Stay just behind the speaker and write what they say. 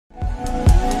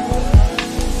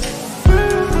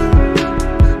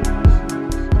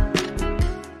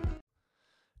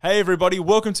Hey everybody,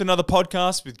 welcome to another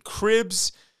podcast with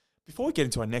Cribs. Before we get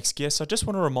into our next guest, I just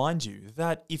want to remind you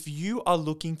that if you are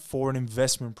looking for an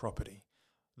investment property,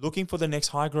 looking for the next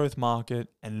high growth market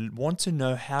and want to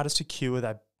know how to secure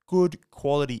that good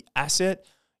quality asset,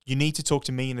 you need to talk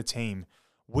to me and the team.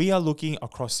 We are looking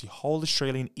across the whole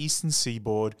Australian eastern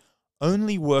seaboard,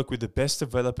 only work with the best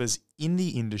developers in the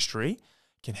industry,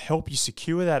 can help you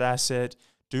secure that asset,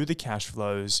 do the cash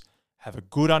flows, have a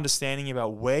good understanding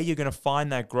about where you're going to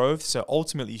find that growth. So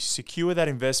ultimately secure that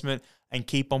investment and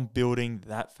keep on building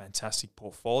that fantastic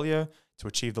portfolio to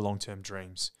achieve the long-term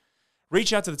dreams.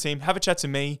 Reach out to the team, have a chat to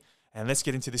me, and let's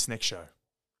get into this next show.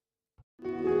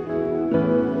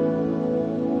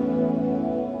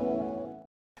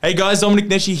 Hey guys, Dominic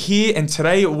Nesci here, and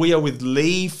today we are with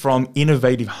Lee from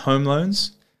Innovative Home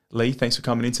Loans. Lee, thanks for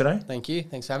coming in today. Thank you.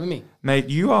 Thanks for having me. Mate,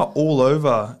 you are all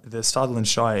over the Sutherland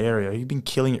Shire area. You've been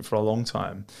killing it for a long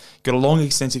time. Got a long,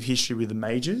 extensive history with the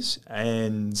majors,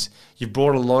 and you've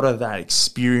brought a lot of that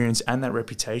experience and that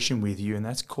reputation with you, and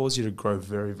that's caused you to grow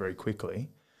very, very quickly.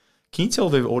 Can you tell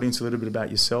the audience a little bit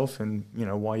about yourself and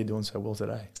why you're doing so well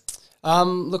today?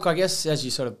 Look, I guess as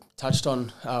you sort of touched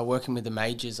on, working with the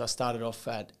majors, I started off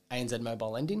at ANZ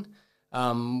Mobile Lending,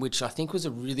 which I think was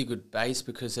a really good base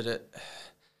because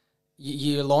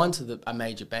you align to a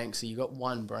major bank, so you got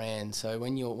one brand. So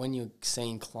when you're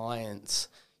seeing clients,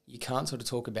 you can't sort of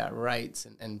talk about rates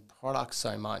and products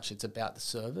so much. It's about the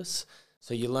service.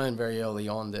 So you learn very early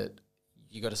on that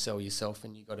you got to sell yourself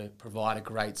and you got to provide a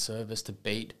great service to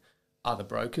beat other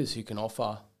brokers who can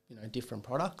offer different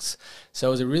products. So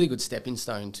it was a really good stepping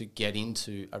stone to get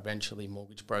into eventually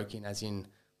mortgage broking, as in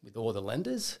with all the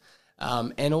lenders,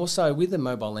 and also with the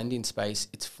mobile lending space,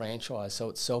 it's franchise,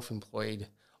 so it's self-employed.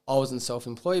 I wasn't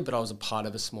self-employed, but I was a part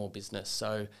of a small business.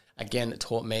 So again, it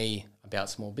taught me about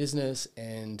small business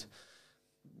and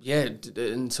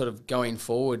and sort of going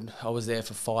forward, I was there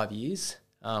for 5 years.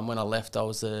 When I left, I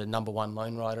was the number one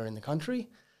loan writer in the country.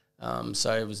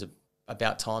 So it was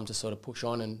about time to sort of push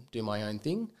on and do my own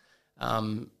thing.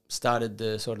 Started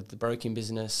the broking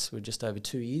business. We're just over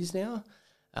 2 years now.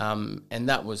 And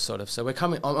that was so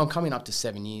I'm coming up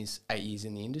to 8 years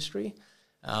in the industry.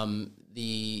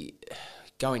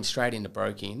 Going straight into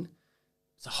broking,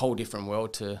 it's a whole different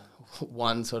world to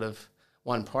one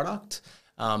product,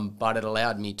 but it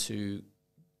allowed me to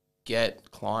get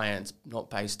clients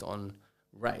not based on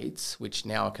rates, which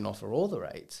now I can offer all the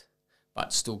rates,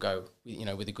 but still go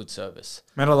with a good service.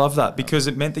 Man, I love that because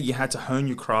it meant that you had to hone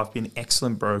your craft, be an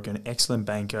excellent broker, an excellent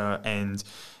banker, and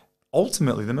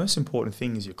ultimately the most important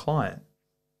thing is your client.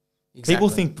 Exactly. People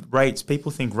think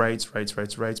rates,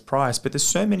 price, but there's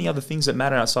so many other things that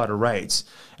matter outside of rates.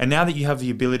 And now that you have the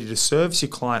ability to service your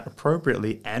client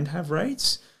appropriately and have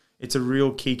rates, it's a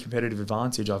real key competitive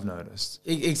advantage, I've noticed.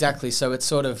 Exactly. So it's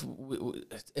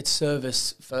it's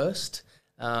service first,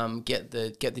 get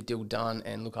the deal done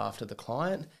and look after the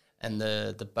client, and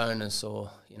the bonus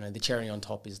or the cherry on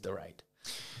top is the rate.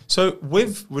 So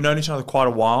we've known each other quite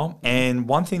a while, and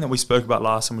one thing that we spoke about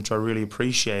last time, which I really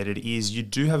appreciated, is you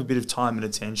do have a bit of time and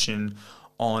attention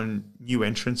on new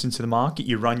entrants into the market.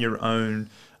 You run your own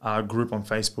group on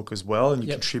Facebook as well, and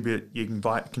you contribute. You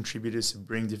invite contributors to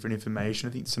bring different information.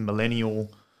 I think it's a millennial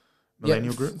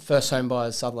group. First Home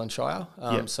Buyers Sutherland Shire.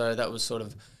 So that was sort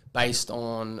of based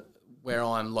on where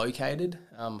I'm located.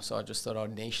 So I just thought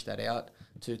I'd niche that out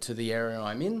to the area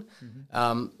I'm in.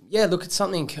 Mm-hmm. Look, it's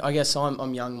something, I guess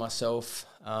I'm young myself,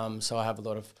 so I have a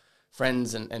lot of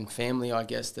friends and family, I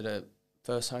guess, that are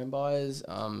first home buyers.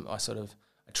 I sort of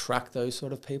attract those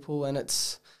sort of people, and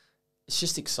it's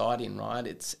just exciting, right?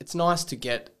 It's nice to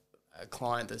get a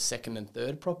client that's second and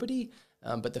third property,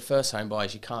 but the first home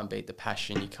buyers, you can't beat the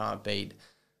passion, you can't beat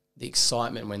the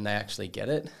excitement when they actually get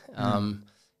it. And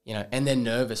they're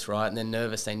nervous, right? And they're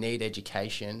nervous, they need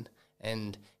education,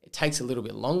 and it takes a little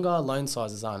bit longer. Loan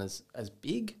sizes aren't as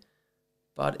big,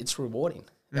 but it's rewarding.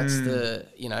 That's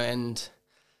and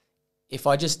if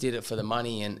I just did it for the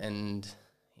money and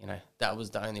that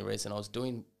was the only reason I was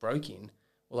doing broking,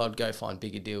 well, I'd go find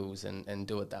bigger deals and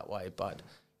do it that way. But,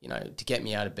 to get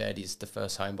me out of bed is the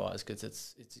first home buyers because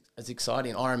it's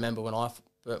exciting. I remember when I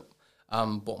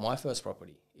bought my first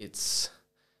property. It's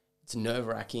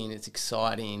nerve-wracking, it's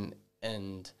exciting,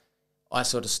 and I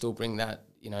sort of still bring that,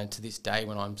 to this day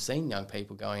when I'm seeing young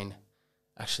people going,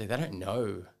 actually, they don't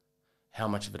know how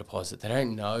much of a deposit. They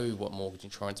don't know what mortgage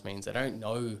insurance means. They don't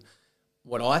know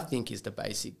what I think is the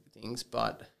basic things.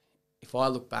 But if I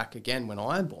look back again, when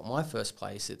I bought my first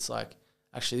place, it's like,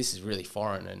 actually, this is really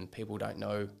foreign and people don't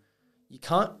know. You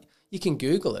can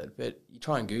Google it, but you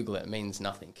try and Google it, it means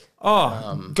nothing.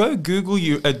 Go Google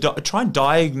try and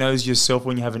diagnose yourself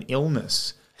when you have an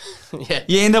illness. Yeah.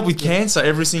 You end up with cancer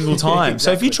every single time. Exactly.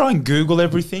 So if you try and Google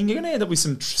everything, you're going to end up with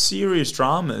some serious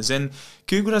dramas. And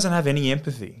Google doesn't have any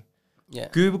empathy. Yeah.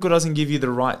 Google doesn't give you the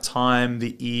right time,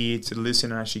 the ear to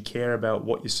listen and actually care about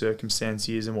what your circumstance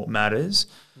is and what matters.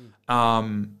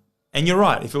 And you're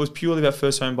right. If it was purely about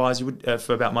first home buyers, you would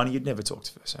about money, you'd never talk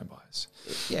to first home buyers.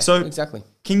 Yeah, so exactly.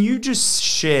 Can you just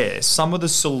share some of the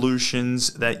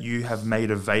solutions that you have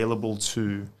made available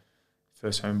to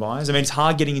first home buyers? I mean, it's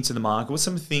hard getting into the market. What's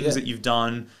some things that you've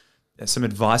done, some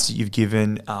advice that you've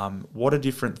given? What are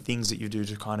different things that you do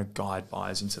to kind of guide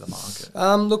buyers into the market?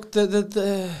 Look,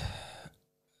 the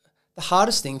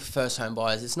hardest thing for first home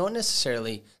buyers, it's not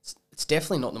necessarily, it's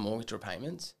definitely not the mortgage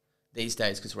repayments these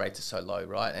days because rates are so low,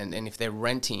 right? And if they're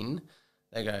renting,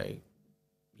 they go,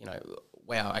 you know,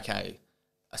 wow, okay,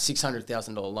 a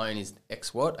 $600,000 loan is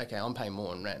X what? Okay, I'm paying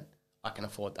more in rent. I can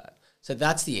afford that. So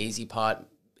that's the easy part.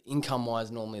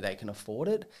 Income-wise, normally they can afford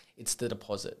it. It's the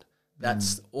deposit.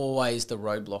 That's always the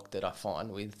roadblock that I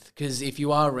find with, because if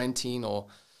you are renting or,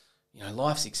 you know,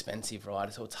 life's expensive,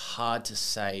 right? So it's hard to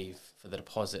save for the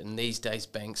deposit. And these days,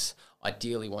 banks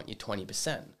ideally want you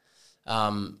 20%.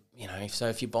 You know, so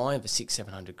if you're buying for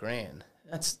 $600,000-700,000,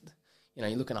 that's, you know,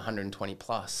 you're looking 120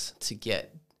 plus to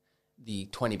get the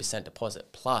 20%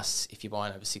 deposit. Plus, if you're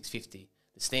buying over 650,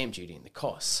 the stamp duty and the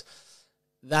costs.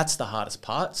 That's the hardest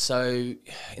part. So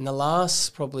in the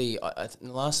last 3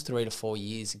 to 4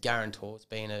 years, guarantor's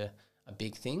been a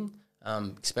big thing,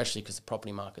 especially because the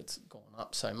property market's gone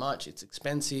up so much. It's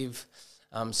expensive.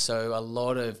 So a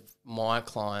lot of my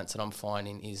clients that I'm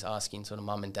finding is asking sort of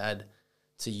mum and dad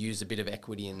to use a bit of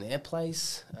equity in their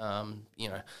place. You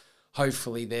know,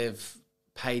 hopefully they've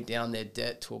paid down their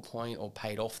debt to a point or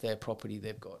paid off their property.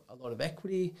 They've got a lot of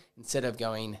equity. Instead of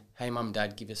going, hey, mum and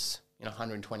dad, give us, you know,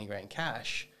 120 grand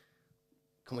cash,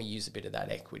 can we use a bit of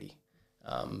that equity?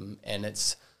 And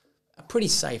it's a pretty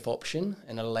safe option,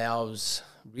 and it allows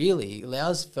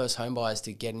first home buyers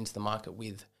to get into the market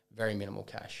with very minimal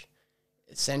cash.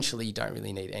 Essentially, you don't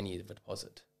really need any of the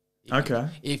deposit.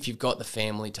 If you've got the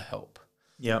family to help.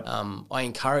 Yeah. I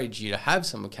encourage you to have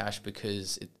some cash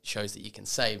because it shows that you can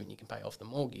save and you can pay off the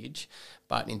mortgage,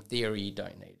 but in theory, you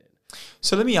don't need it.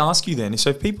 So let me ask you then, so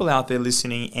if people out there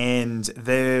listening and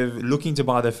they're looking to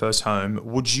buy their first home,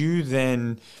 would you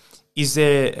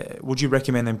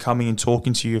recommend them coming and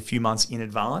talking to you a few months in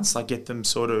advance, like get them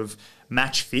sort of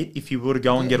match fit if you were to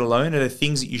go and get a loan? Are there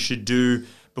things that you should do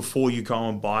before you go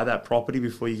and buy that property,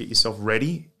 before you get yourself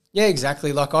ready? Yeah,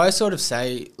 exactly. Like I sort of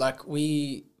say,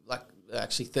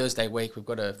 actually Thursday week, we've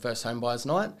got a first home buyers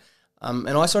night. And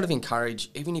I sort of encourage,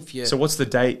 even if you're... So what's the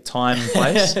date, time, and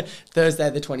place? Thursday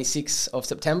the 26th of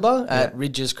September at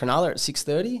Ridges Cronulla at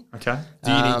 6:30. Okay.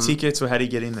 Do you need tickets or how do you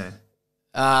get in there?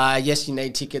 Yes, you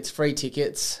need tickets, free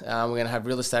tickets. We're going to have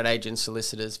real estate agents,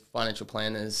 solicitors, financial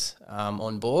planners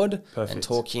on board. Perfect. And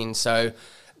talking. So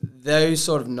those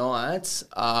sort of nights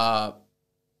are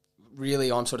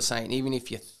really, I'm sort of saying, even if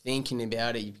you're thinking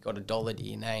about it, you've got $1 to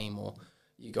your name or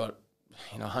you got,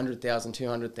 you know, 100,000,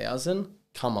 200,000,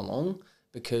 come along,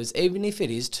 because even if it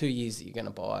is 2 years that you're going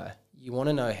to buy, you want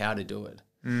to know how to do it.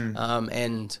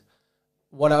 And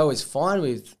what I always find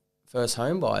with first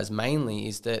home buyers mainly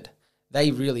is that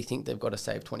they really think they've got to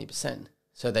save 20%.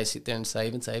 So they sit there and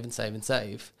save and save and save and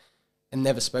save and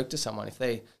never spoke to someone. If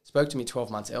they spoke to me 12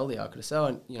 months earlier, I could have said,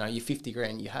 oh, you know, your 50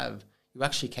 grand you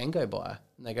actually can go buy.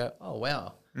 And they go, oh,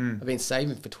 wow, I've been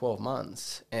saving for 12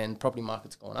 months and property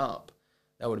market's gone up.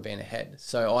 That would have been ahead.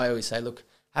 So I always say, look,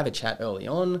 have a chat early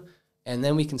on and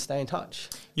then we can stay in touch.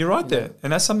 You're right there.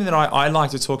 And that's something that I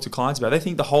like to talk to clients about. They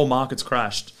think the whole market's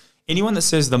crashed. Anyone that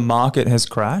says the market has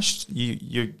crashed,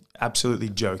 you're absolutely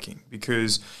joking,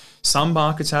 because some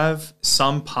markets have,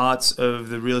 some parts of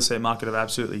the real estate market have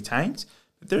absolutely tanked.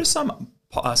 But there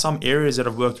are some areas that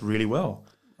have worked really well.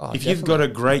 If you've got a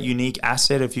great, unique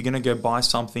asset, if you're going to go buy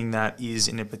something that is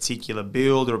in a particular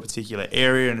build or a particular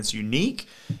area and it's unique,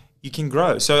 you can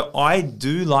grow. So I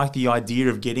do like the idea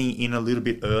of getting in a little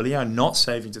bit earlier and not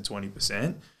saving to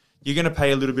 20%. You're going to pay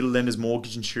a little bit of lender's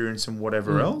mortgage insurance and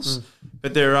whatever else.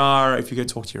 But there are, if you go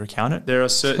talk to your accountant, there are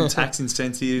certain tax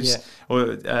incentives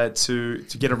or to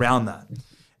get around that.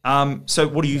 So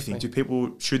what do you think?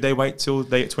 Should they wait till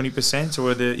they get 20%,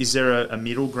 or is there a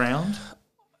middle ground?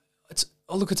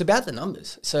 Look, it's about the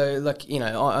numbers. So, like, you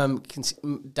know, I'm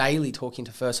daily talking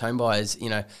to first home buyers, you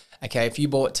know, okay, if you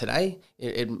bought today,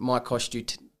 it might cost you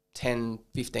 $10,000,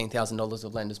 $15,000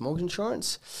 of lender's mortgage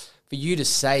insurance. For you to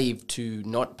save to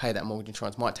not pay that mortgage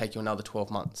insurance might take you another 12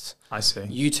 months. I see.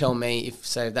 You tell me if,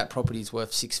 say, that property is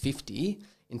worth $650,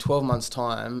 in 12 months'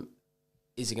 time,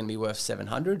 is it going to be worth $700,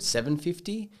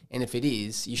 $750? And if it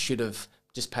is, you should have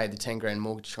just paid the 10 grand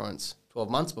mortgage insurance 12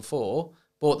 months before,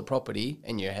 bought the property,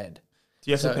 and you're ahead.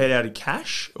 Do you have to pay it out in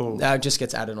cash? Or? No, it just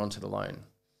gets added onto the loan.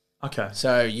 Okay.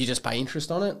 So you just pay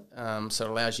interest on it. So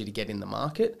it allows you to get in the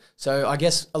market. So I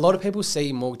guess a lot of people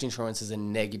see mortgage insurance as a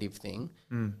negative thing.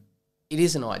 It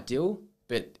isn't ideal,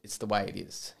 but it's the way it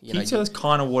is. Can you tell us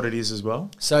kind of what it is as well?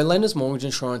 So lender's mortgage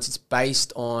insurance, it's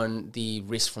based on the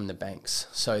risk from the banks.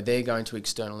 So they're going to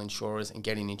external insurers and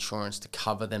getting insurance to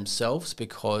cover themselves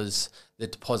because the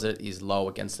deposit is low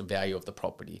against the value of the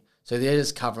property. So they're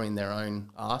just covering their own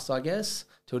arse, I guess,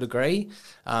 to a degree,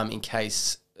 in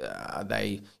case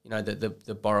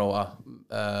the borrower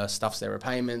stuffs their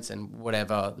repayments and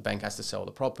whatever, the bank has to sell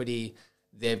the property.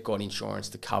 They've got insurance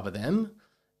to cover them.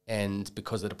 And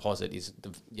because the deposit is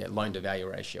the loan to value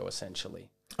ratio, essentially.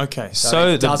 Okay, so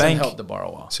it the doesn't bank help the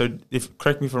borrower. So,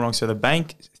 correct me if I'm wrong. So the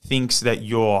bank thinks that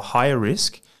you're higher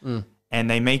risk, and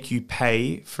they make you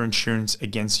pay for insurance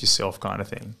against yourself, kind of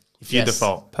thing. If you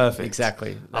default, perfect.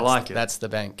 Exactly. I like it. That's the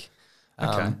bank.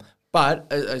 Okay. But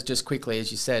just quickly,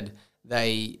 as you said,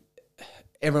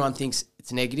 everyone thinks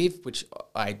it's negative, which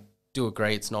I do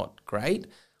agree. It's not great,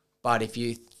 but if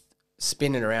you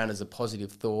spin it around as a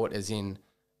positive thought, as in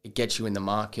it gets you in the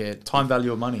market. Time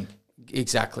value of money.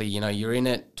 Exactly. You're in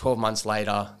it 12 months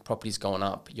later, property's gone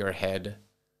up, you're ahead.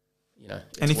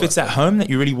 And if it's that home that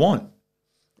you really want.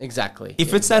 Exactly.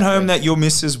 If it's that home that your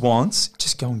missus wants,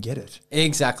 just go and get it.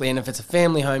 Exactly. And if it's a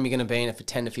family home, you're going to be in it for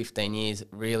 10 to 15 years. It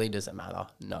really doesn't matter.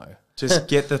 No. Just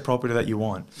get the property that you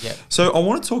want. Yeah. So I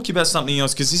want to talk to you about something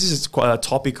else because this is quite a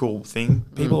topical thing.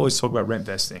 People always talk about rent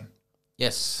vesting.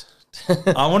 Yes.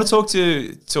 I want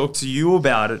to talk to you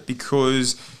about it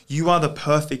because you are the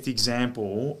perfect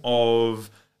example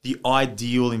of the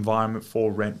ideal environment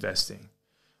for rent vesting,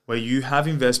 where you have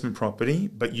investment property,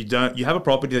 but you have a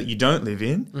property that you don't live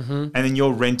in, and then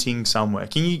you're renting somewhere.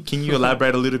 Can you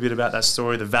elaborate a little bit about that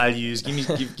story, the values?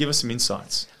 Give us some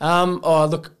insights.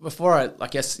 Look,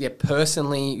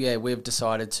 personally, we've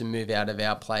decided to move out of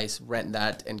our place, rent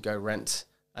that, and go rent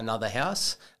another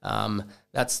house.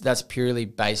 That's purely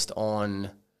based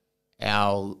on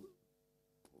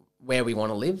where we want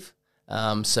to live.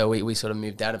 So we sort of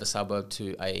moved out of a suburb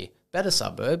to a better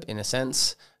suburb in a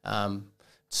sense.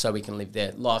 So we can live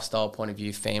there. Lifestyle point of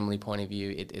view, family point of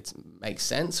view, it makes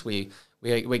sense. We're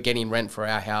getting rent for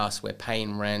our house. We're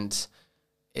paying rent.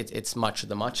 It's much of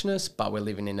the muchness, but we're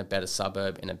living in a better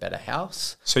suburb, in a better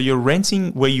house. So you're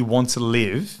renting where you want to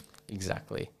live.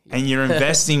 Exactly. And you're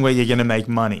investing where you're going to make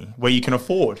money, where you can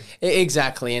afford.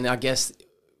 Exactly. And I guess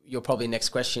your probably next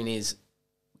question is,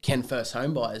 can first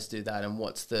home buyers do that? And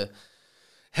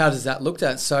how does that looked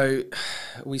at? So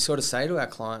we sort of say to our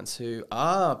clients who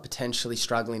are potentially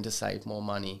struggling to save more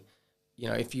money,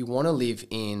 if you want to live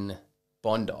in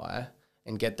Bondi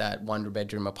and get that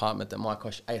 1-bedroom apartment that might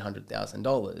cost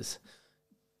 $800,000,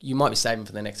 you might be saving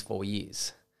for the next 4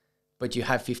 years. But you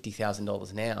have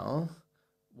 $50,000 now.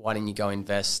 Why don't you go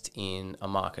invest in a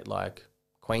market like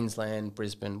Queensland,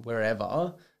 Brisbane,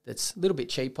 wherever, that's a little bit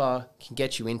cheaper, can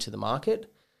get you into the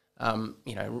market?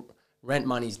 Rent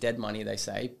money's dead money, they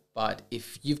say. But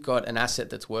if you've got an asset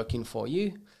that's working for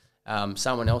you,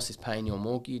 someone else is paying your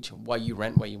mortgage, while you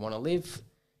rent where you want to live,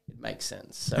 it makes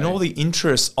sense. So, and all the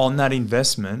interest on that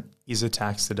investment is a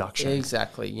tax deduction.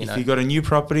 Exactly. If you've got a new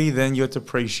property, then you got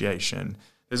depreciation.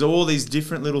 There's all these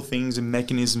different little things and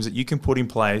mechanisms that you can put in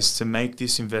place to make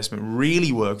this investment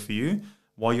really work for you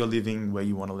while you're living where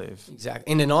you want to live. Exactly.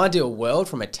 In an ideal world,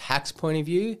 from a tax point of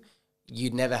view,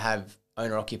 you'd never have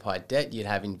owner-occupied debt, you'd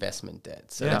have investment debt.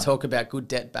 So to talk about good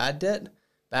debt, bad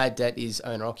debt is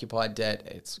owner-occupied debt,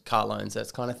 it's car loans,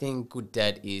 that kind of thing. Good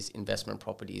debt is investment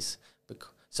properties.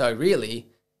 So really,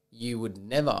 you would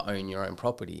never own your own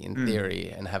property in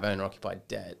theory and have owner-occupied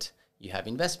debt. You have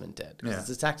investment debt because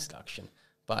it's a tax deduction.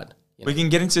 But we can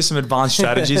get into some advanced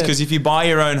strategies because if you buy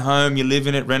your own home, you live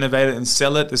in it, renovate it and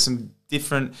sell it, there's some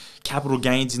different capital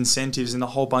gains incentives and a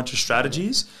whole bunch of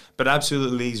strategies. But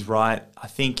absolutely he's right. I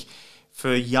think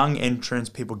for young entrants,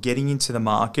 people getting into the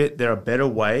market, there are better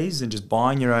ways than just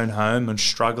buying your own home and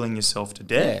struggling yourself to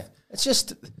death. Yeah, it's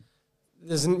just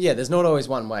there's not always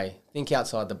one way. Think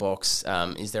outside the box.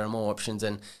 Is there more options?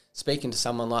 And speaking to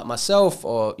someone like myself,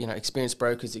 or experienced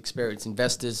brokers, experienced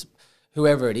investors,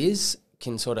 whoever it is,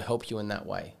 can sort of help you in that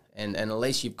way. And at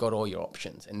least you've got all your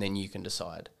options, and then you can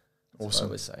decide. Awesome. I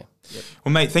would say. Yep.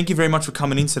 Well, mate, thank you very much for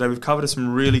coming in today. We've covered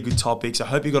some really good topics. I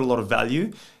hope you got a lot of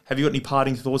value. Have you got any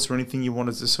parting thoughts or anything you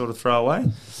wanted to sort of throw away?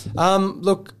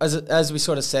 Look, as we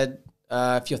sort of said,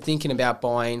 if you're thinking about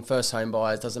buying, first home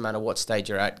buyers, doesn't matter what stage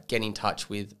you're at, get in touch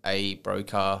with a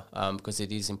broker because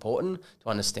it is important to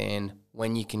understand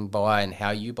when you can buy and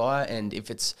how you buy. And if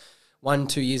it's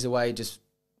 1-2 years away, just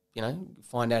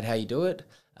find out how you do it.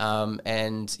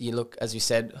 And you look, as we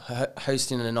said,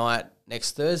 hosting a night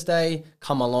next Thursday.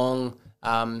 Come along,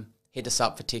 hit us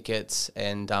up for tickets,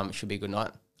 and it should be a good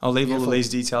night. I'll leave all of these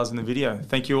details in the video.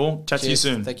 Thank you all. Chat to you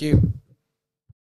soon. Thank you.